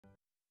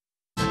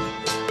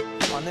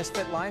On This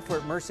Fit Life, we're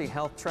at Mercy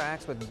Health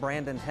Tracks with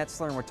Brandon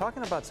Hetzler, and we're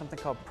talking about something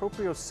called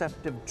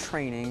proprioceptive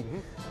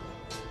training.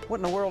 What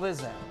in the world is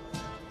that?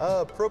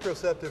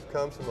 Proprioceptive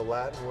comes from the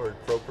Latin word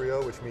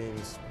proprio, which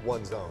means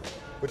one zone,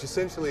 which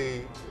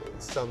essentially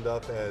is summed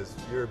up as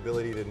your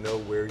ability to know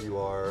where you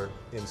are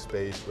in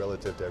space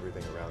relative to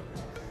everything around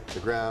you. The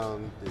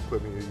ground, the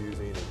equipment you're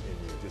using, and you.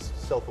 Just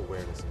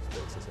self-awareness in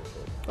space,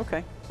 essentially.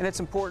 Okay. And it's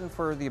important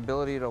for the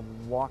ability to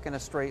walk in a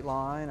straight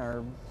line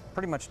or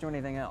pretty much do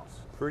anything else?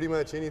 Pretty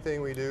much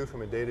anything we do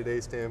from a day-to-day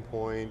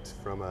standpoint,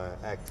 from an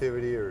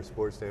activity or a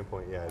sports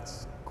standpoint, yeah,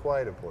 it's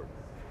quite important.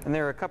 And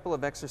there are a couple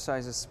of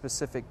exercises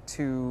specific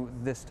to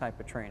this type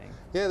of training.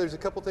 Yeah, there's a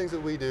couple things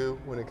that we do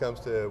when it comes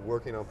to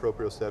working on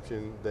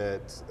proprioception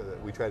that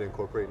we try to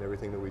incorporate in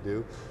everything that we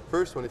do.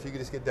 First one, if you could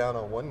just get down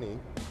on one knee.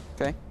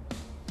 Okay.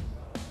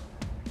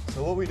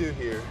 So what we do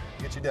here,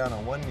 get you down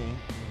on one knee,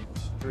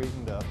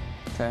 straightened up.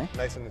 Okay.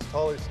 Nice and as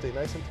tall, stay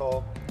nice and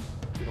tall.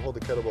 You can hold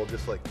the kettlebell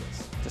just like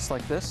this. Just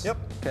like this? Yep.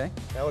 Okay.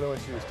 Now what I want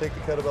you to do is take the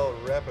kettlebell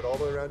and wrap it all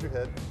the way around your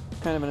head.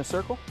 Kind of in a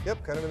circle?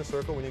 Yep, kind of in a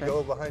circle. When you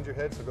go behind your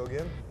head, so go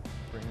again.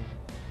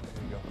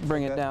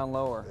 Bring it down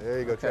lower. There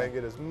you go. Okay. Try and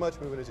get as much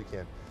movement as you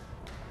can.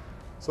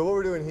 So what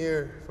we're doing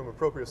here from a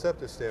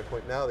proprioceptive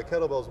standpoint, now the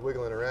kettlebell's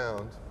wiggling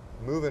around,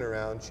 moving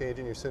around,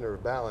 changing your center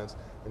of balance,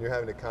 and you're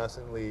having to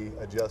constantly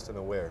adjust and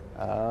aware.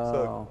 Oh.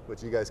 So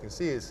what you guys can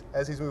see is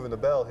as he's moving the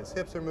bell, his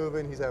hips are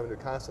moving, he's having to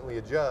constantly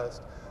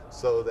adjust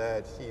so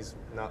that he's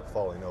not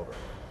falling over.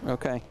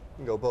 Okay. You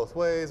can go both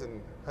ways, and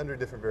 100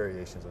 different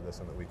variations of this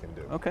one that we can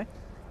do. Okay.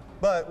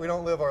 But we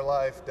don't live our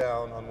life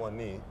down on one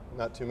knee.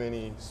 Not too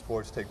many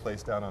sports take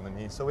place down on the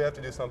knee, so we have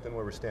to do something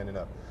where we're standing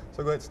up.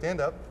 So go ahead, stand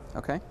up.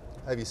 Okay.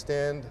 Have you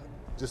stand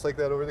just like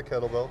that over the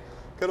kettlebell.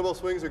 Kettlebell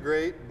swings are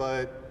great,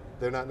 but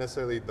they're not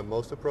necessarily the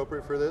most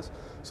appropriate for this.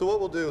 So what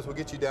we'll do is we'll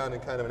get you down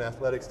in kind of an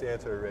athletic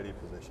stance or a ready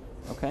position.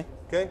 Okay.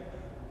 Okay?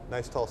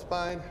 Nice tall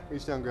spine.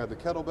 Reach down, grab the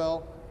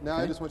kettlebell. Now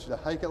I just want you to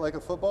hike it like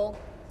a football.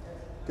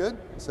 Good?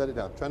 And set it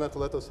down. Try not to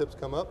let those hips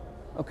come up.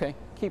 Okay.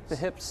 Keep the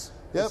hips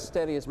as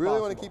steady as possible.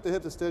 Really want to keep the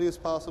hips as steady as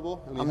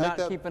possible. I'm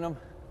not keeping them.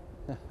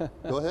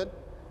 Go ahead.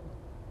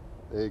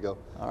 There you go.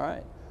 All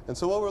right. And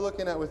so what we're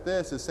looking at with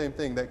this is same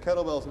thing. That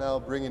kettlebell is now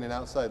bringing an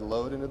outside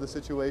load into the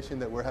situation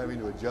that we're having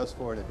to adjust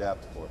for and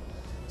adapt for.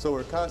 So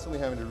we're constantly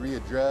having to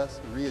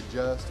readjust,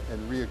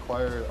 and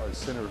reacquire our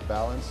center of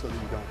balance so that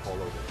you don't fall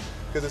over.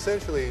 Because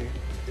essentially,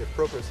 if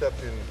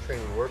proprioception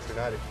training works or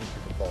not, it keeps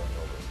you from falling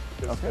over.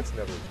 Because that's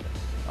never.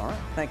 All right.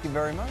 Thank you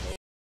very much.